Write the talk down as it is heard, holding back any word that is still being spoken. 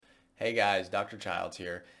Hey guys, Dr. Childs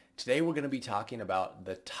here. Today we're going to be talking about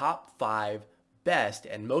the top 5 best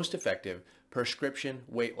and most effective prescription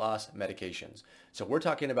weight loss medications. So we're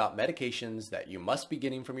talking about medications that you must be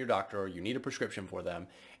getting from your doctor or you need a prescription for them,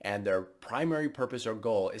 and their primary purpose or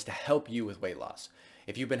goal is to help you with weight loss.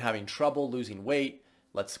 If you've been having trouble losing weight,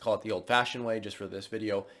 let's call it the old-fashioned way just for this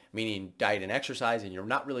video, meaning diet and exercise, and you're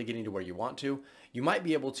not really getting to where you want to, you might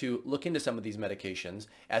be able to look into some of these medications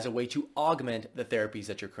as a way to augment the therapies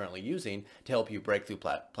that you're currently using to help you break through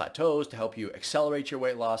plateaus, to help you accelerate your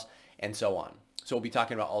weight loss, and so on. So we'll be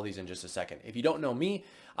talking about all these in just a second. If you don't know me,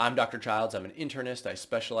 I'm Dr. Childs. I'm an internist. I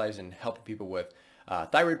specialize in helping people with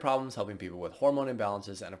thyroid problems, helping people with hormone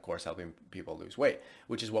imbalances, and of course, helping people lose weight,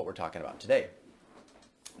 which is what we're talking about today.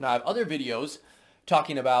 Now, I have other videos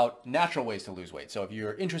talking about natural ways to lose weight. So if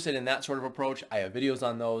you're interested in that sort of approach, I have videos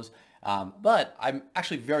on those. But I'm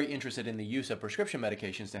actually very interested in the use of prescription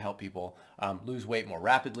medications to help people lose weight more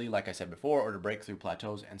rapidly, like I said before, or to break through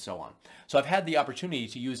plateaus and so on. So I've had the opportunity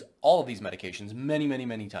to use all of these medications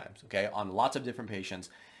many times, okay, on lots of different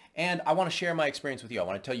patients. And I want to share my experience with you. I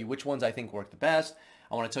want to tell you which ones I think work the best.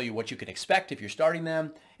 I want to tell you what you can expect if you're starting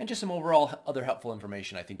them, and just some overall other helpful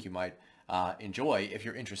information I think you might enjoy if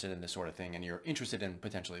you're interested in this sort of thing and you're interested in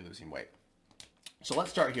potentially losing weight. So let's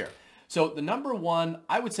start here. So the number one,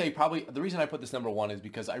 I would say probably the reason I put this number one is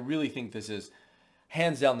because I really think this is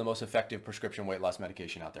hands down the most effective prescription weight loss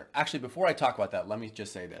medication out there. Actually, before I talk about that, let me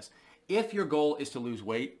just say this. If your goal is to lose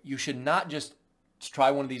weight, you should not just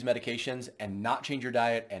try one of these medications and not change your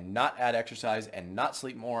diet and not add exercise and not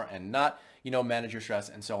sleep more and not, manage your stress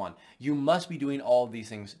and so on. You must be doing all of these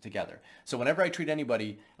things together. So whenever I treat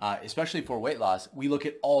anybody, especially for weight loss, we look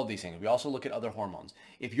at all of these things. We also look at other hormones.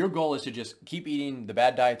 If your goal is to just keep eating the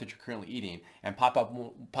bad diet that you're currently eating and pop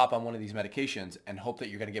on one of these medications and hope that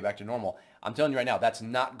you're going to get back to normal, I'm telling you right now, that's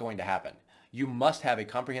not going to happen. You must have a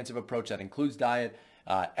comprehensive approach that includes diet,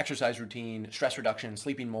 exercise routine, stress reduction,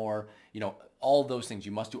 sleeping more, all of those things.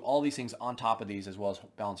 You must do all these things on top of these as well as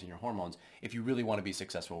balancing your hormones if you really want to be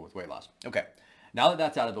successful with weight loss. Okay, now that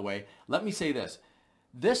that's out of the way, let me say this.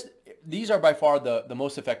 These are by far the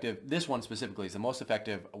most effective, this one specifically is the most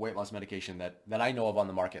effective weight loss medication that I know of on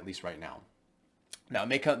the market, at least right now. Now,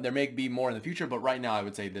 there may be more in the future, but right now I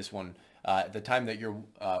would say this one, at the time that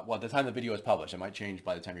the time the video is published, it might change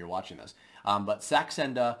by the time you're watching this. But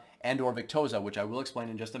Saxenda and or Victoza, which I will explain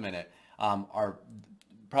in just a minute, are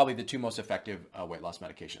probably the two most effective weight loss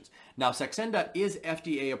medications. Now, Saxenda is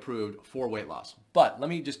FDA approved for weight loss, but let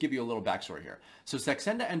me just give you a little backstory here. So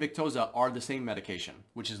Saxenda and Victoza are the same medication,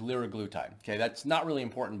 which is liraglutide. Okay, that's not really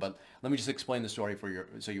important, but let me just explain the story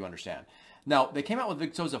so you understand. Now, they came out with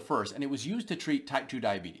Victoza first, and it was used to treat type 2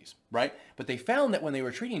 diabetes, right? But they found that when they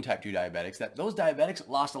were treating type 2 diabetics, that those diabetics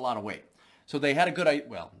lost a lot of weight. So they had a good idea,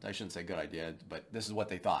 well, I shouldn't say good idea, but this is what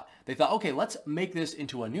they thought. They thought, okay, let's make this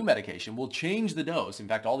into a new medication. We'll change the dose. In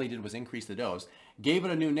fact, all they did was increase the dose, gave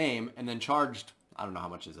it a new name, and then charged, I don't know how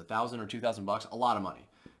much is it, $1,000 or $2,000, a lot of money.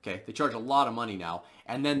 Okay, they charge a lot of money now,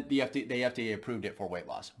 and then the FDA approved it for weight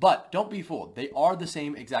loss. But don't be fooled. They are the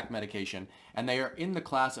same exact medication, and they are in the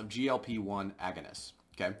class of GLP-1 agonists.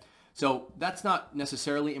 Okay, so that's not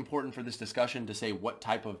necessarily important for this discussion to say what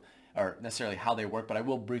type of, or necessarily how they work, but I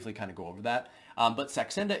will briefly kind of go over that. But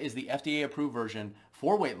Saxenda is the FDA-approved version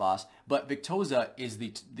for weight loss, but Victoza is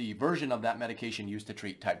the version of that medication used to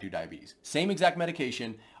treat type 2 diabetes. Same exact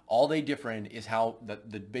medication. All they differ in is how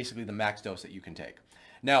basically the max dose that you can take.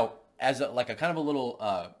 Now, as a kind of a little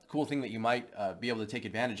cool thing that you might be able to take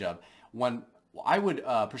advantage of, when I would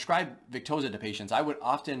prescribe Victoza to patients, I would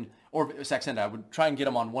often, or Saxenda, I would try and get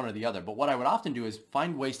them on one or the other. But what I would often do is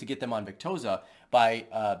find ways to get them on Victoza by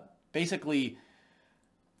basically,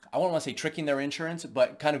 I won't want to say tricking their insurance,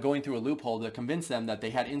 but kind of going through a loophole to convince them that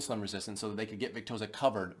they had insulin resistance so that they could get Victoza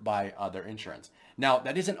covered by their insurance. Now,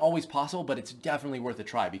 that isn't always possible, but it's definitely worth a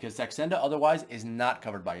try because Saxenda otherwise is not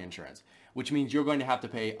covered by insurance, which means you're going to have to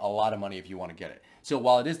pay a lot of money if you want to get it. So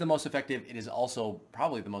while it is the most effective, it is also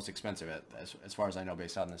probably the most expensive as far as I know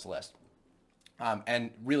based on this list.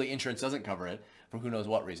 And really insurance doesn't cover it for who knows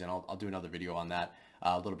what reason. I'll do another video on that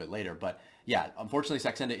a little bit later. But yeah, unfortunately,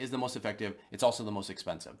 Saxenda is the most effective. It's also the most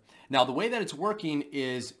expensive. Now, the way that it's working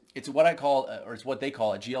is it's what I call, or it's what they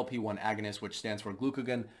call a GLP-1 agonist, which stands for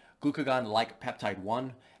glucagon-like peptide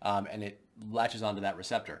 1, and it latches onto that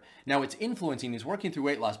receptor. Now, it's working through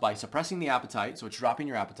weight loss by suppressing the appetite, so it's dropping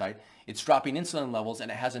your appetite, it's dropping insulin levels, and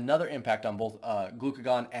it has another impact on both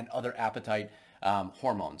glucagon and other appetite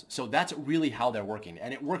hormones. So that's really how they're working,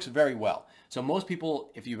 and it works very well. So most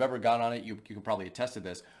people, if you've ever gone on it, you can probably attest to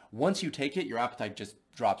this. Once you take it, your appetite just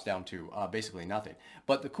drops down to basically nothing.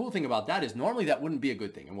 But the cool thing about that is normally that wouldn't be a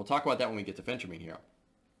good thing, and we'll talk about that when we get to phentermine here.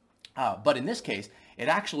 But in this case, it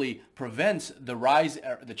actually prevents the rise,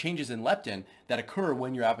 the changes in leptin that occur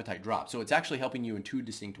when your appetite drops. So it's actually helping you in two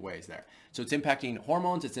distinct ways there. So it's impacting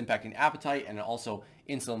hormones, it's impacting appetite, and also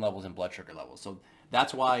insulin levels and blood sugar levels. So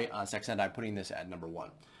that's why Saxenda, I'm putting this at number 1.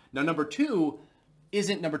 Now, number 2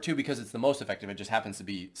 isn't number 2 because it's the most effective. It just happens to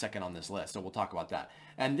be second on this list. So we'll talk about that.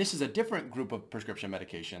 And this is a different group of prescription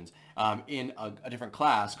medications in a different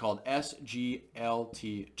class called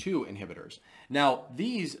SGLT2 inhibitors. Now,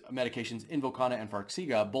 these medications, Invokana and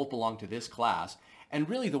Farxiga, both belong to this class. And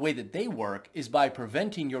really the way that they work is by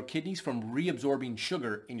preventing your kidneys from reabsorbing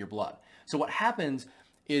sugar in your blood. So what happens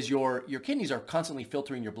is your kidneys are constantly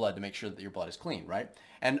filtering your blood to make sure that your blood is clean, right?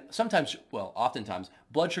 And sometimes, well, oftentimes,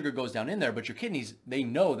 blood sugar goes down in there, but your kidneys, they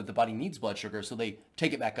know that the body needs blood sugar, so they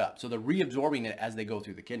take it back up. So they're reabsorbing it as they go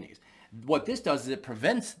through the kidneys. What this does is it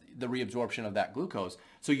prevents the reabsorption of that glucose,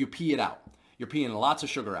 so you pee it out. You're peeing lots of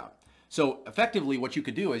sugar out. So effectively, what you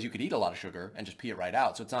could do is you could eat a lot of sugar and just pee it right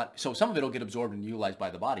out. So it's not, so some of it will get absorbed and utilized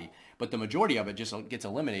by the body, but the majority of it just gets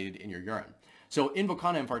eliminated in your urine. So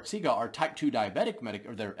Invokana and Farxiga are type 2 diabetic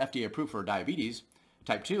or they're FDA approved for diabetes,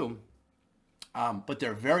 type 2, but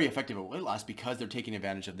they're very effective at weight loss because they're taking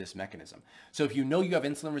advantage of this mechanism. So if you know you have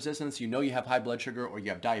insulin resistance, you know you have high blood sugar, or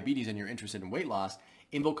you have diabetes and you're interested in weight loss,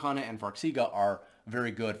 Invokana and Farxiga are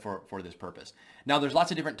very good for this purpose. Now, there's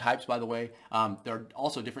lots of different types, by the way. There are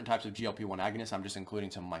also different types of GLP-1 agonists. I'm just including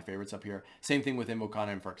some of my favorites up here. Same thing with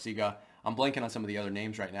Invokana and Farxiga. I'm blanking on some of the other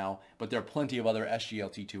names right now, but there are plenty of other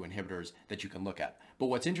SGLT2 inhibitors that you can look at. But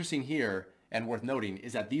what's interesting here and worth noting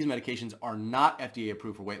is that these medications are not FDA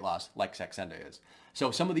approved for weight loss like Saxenda is.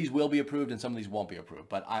 So some of these will be approved and some of these won't be approved.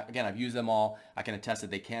 But again, I've used them all. I can attest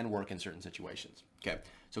that they can work in certain situations. Okay,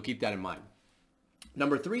 so keep that in mind.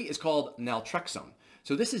 Number 3 is called naltrexone.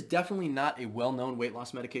 So this is definitely not a well-known weight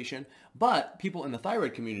loss medication, but people in the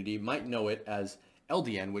thyroid community might know it as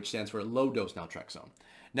LDN, which stands for low-dose naltrexone.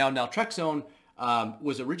 Now, naltrexone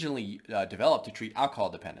was originally developed to treat alcohol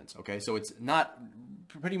dependence. Okay, so it's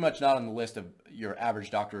pretty much not on the list of your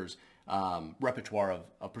average doctor's repertoire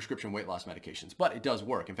of prescription weight loss medications, but it does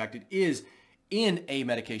work. In fact, it is in a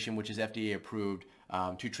medication which is FDA approved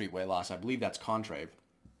to treat weight loss. I believe that's Contrave.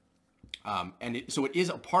 So it is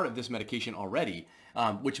a part of this medication already,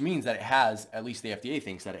 which means that it has, at least the FDA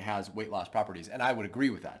thinks that it has weight loss properties, and I would agree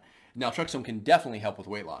with that. Naltrexone can definitely help with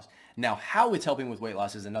weight loss. Now, how it's helping with weight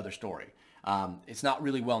loss is another story. It's not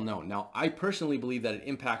really well known. Now, I personally believe that it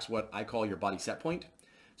impacts what I call your body set point.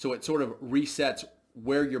 So it sort of resets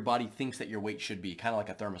where your body thinks that your weight should be, kind of like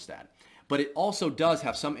a thermostat. But it also does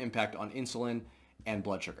have some impact on insulin and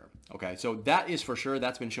blood sugar. Okay, so that is for sure.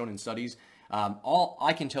 That's been shown in studies. All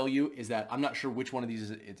I can tell you is that I'm not sure which one of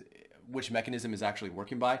these which mechanism is actually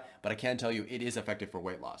working by, but I can tell you it is effective for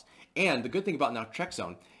weight loss. And the good thing about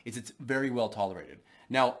naltrexone is it's very well tolerated.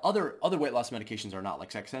 Now, other weight loss medications are not,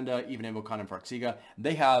 like Saxenda, even Invokana and Farxiga.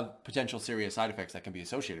 They have potential serious side effects that can be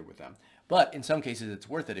associated with them. But in some cases, it's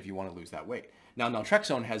worth it if you want to lose that weight. Now,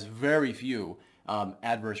 naltrexone has very few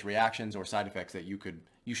adverse reactions or side effects that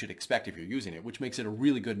you should expect if you're using it, which makes it a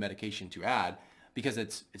really good medication to add because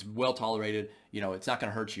it's well tolerated. You know, it's not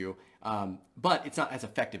going to hurt you, but it's not as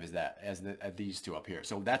effective as these two up here.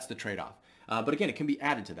 So that's the trade-off. But again, it can be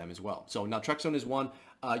added to them as well. So naltrexone is one.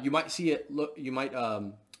 You might see it.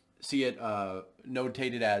 See it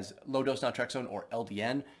notated as low-dose naltrexone or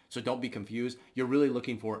LDN. So don't be confused. You're really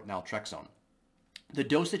looking for naltrexone. The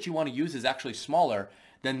dose that you want to use is actually smaller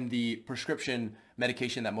than the prescription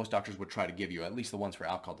medication that most doctors would try to give you, at least the ones for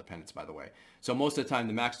alcohol dependence, by the way. So most of the time,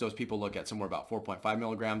 the max dose people look at somewhere about 4.5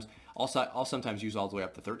 milligrams. I'll sometimes use all the way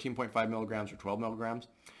up to 13.5 milligrams or 12 milligrams.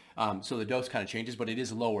 So the dose kind of changes, but it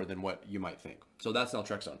is lower than what you might think. So that's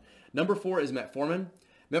naltrexone. Number 4 is metformin.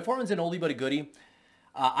 Metformin's an oldie but a goodie.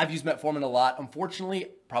 I've used metformin a lot. Unfortunately,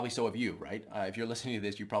 probably so have you, right? If you're listening to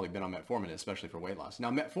this, you've probably been on metformin, especially for weight loss.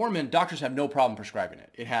 Now, metformin, doctors have no problem prescribing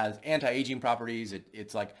it. It has anti-aging properties.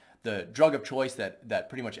 It's like the drug of choice that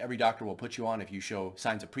pretty much every doctor will put you on if you show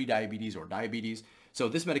signs of prediabetes or diabetes. So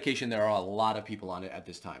this medication, there are a lot of people on it at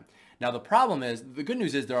this time. Now, the problem is, the good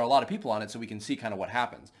news is there are a lot of people on it, so we can see kind of what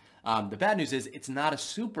happens. The bad news is it's not a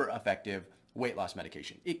super effective weight loss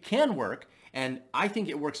medication. It can work, and I think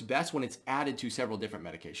it works best when it's added to several different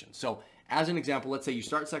medications. So as an example, let's say you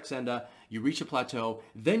start Saxenda, you reach a plateau,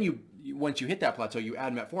 then once you hit that plateau, you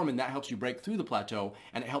add metformin. That helps you break through the plateau,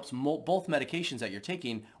 and it helps both medications that you're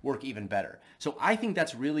taking work even better. So I think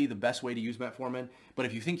that's really the best way to use metformin. But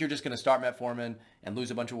if you think you're just going to start metformin and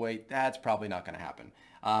lose a bunch of weight, that's probably not going to happen.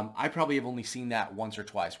 I probably have only seen that once or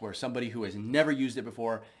twice where somebody who has never used it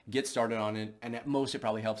before gets started on it, and at most it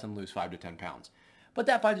probably helps them lose 5 to 10 pounds. But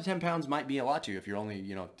that 5 to 10 pounds might be a lot to you if you're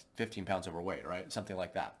only, 15 pounds overweight, right? Something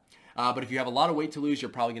like that. But if you have a lot of weight to lose, you're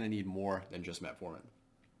probably going to need more than just metformin.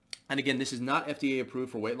 And again, this is not FDA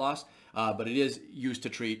approved for weight loss, but it is used to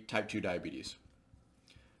treat type 2 diabetes.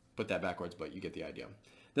 Put that backwards, but you get the idea.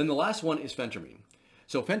 Then the last one is phentermine.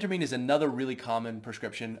 So phentermine is another really common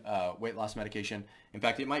prescription weight loss medication. In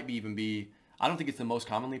fact, it might even be, I don't think it's the most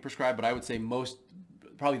commonly prescribed, but I would say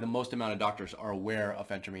probably the most amount of doctors are aware of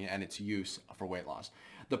phentermine and its use for weight loss.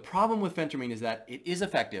 The problem with phentermine is that it is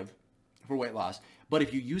effective for weight loss, but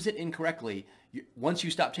if you use it incorrectly, once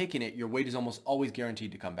you stop taking it, your weight is almost always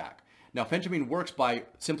guaranteed to come back. Now, phentermine works by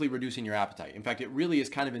simply reducing your appetite. In fact, it really is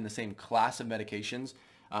kind of in the same class of medications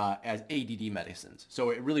as ADD medicines.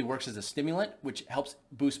 So it really works as a stimulant, which helps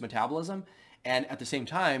boost metabolism. And at the same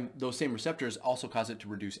time, those same receptors also cause it to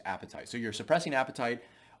reduce appetite. So you're suppressing appetite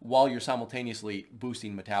while you're simultaneously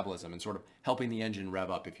boosting metabolism and sort of helping the engine rev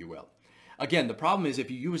up, if you will. Again, the problem is if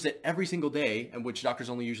you use it every single day, and which doctors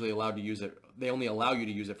only usually allowed to use it, they only allow you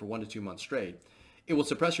to use it for 1 to 2 months straight, it will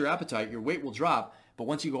suppress your appetite, your weight will drop, but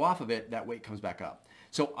once you go off of it, that weight comes back up.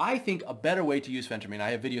 So I think a better way to use phentermine, I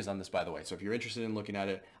have videos on this, by the way, so if you're interested in looking at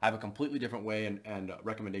it, I have a completely different way and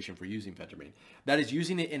recommendation for using phentermine. That is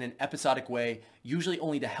using it in an episodic way, usually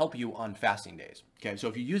only to help you on fasting days. Okay, so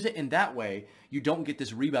if you use it in that way, you don't get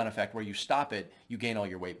this rebound effect where you stop it, you gain all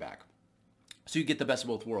your weight back. So you get the best of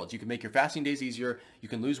both worlds. You can make your fasting days easier, you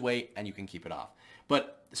can lose weight, and you can keep it off.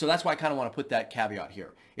 So that's why I kind of want to put that caveat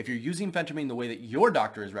here. If you're using phentermine the way that your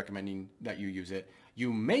doctor is recommending that you use it,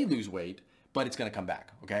 you may lose weight, but it's going to come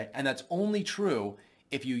back, okay? And that's only true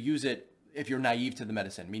if you use it, if you're naive to the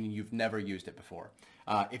medicine, meaning you've never used it before.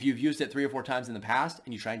 If you've used it 3 or 4 times in the past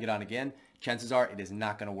and you try and get on again, chances are it is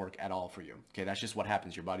not going to work at all for you. Okay, that's just what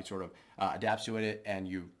happens. Your body sort of adapts to it and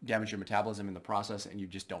you damage your metabolism in the process and you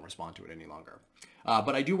just don't respond to it any longer.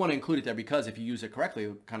 But I do want to include it there because if you use it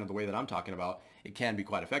correctly, kind of the way that I'm talking about, it can be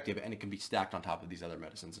quite effective and it can be stacked on top of these other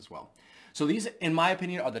medicines as well. So these, in my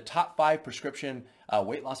opinion, are the top 5 prescription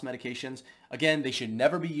weight loss medications. Again, they should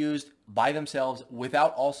never be used by themselves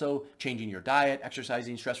without also changing your diet,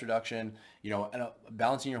 exercising, stress reduction, and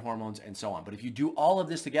balancing your hormones and so on. But if you do all of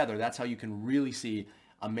this together, that's how you can really see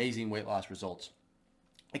amazing weight loss results.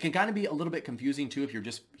 It can kind of be a little bit confusing too if you're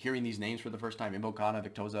just hearing these names for the first time: Invokana,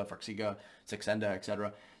 Victoza, Farxiga, Saxenda,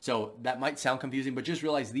 etc. So that might sound confusing, but just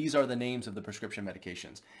realize these are the names of the prescription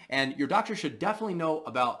medications. And your doctor should definitely know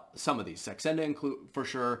about some of these. Saxenda include for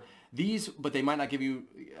sure these, but they might not give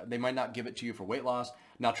it to you for weight loss.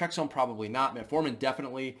 Naltrexone probably not, metformin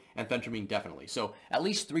definitely, and phentermine definitely. So at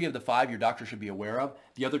least 3 of the 5 your doctor should be aware of.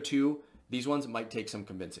 The other 2, these ones might take some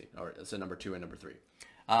convincing. All right, that's number 2 and number 3.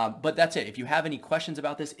 But that's it. If you have any questions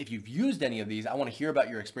about this, if you've used any of these, I want to hear about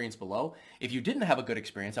your experience below. If you didn't have a good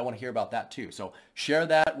experience, I want to hear about that too. So share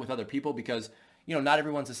that with other people because, not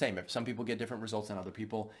everyone's the same. If some people get different results than other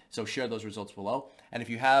people, so share those results below. And if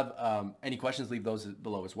you have any questions, leave those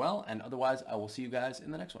below as well. And otherwise, I will see you guys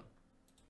in the next one.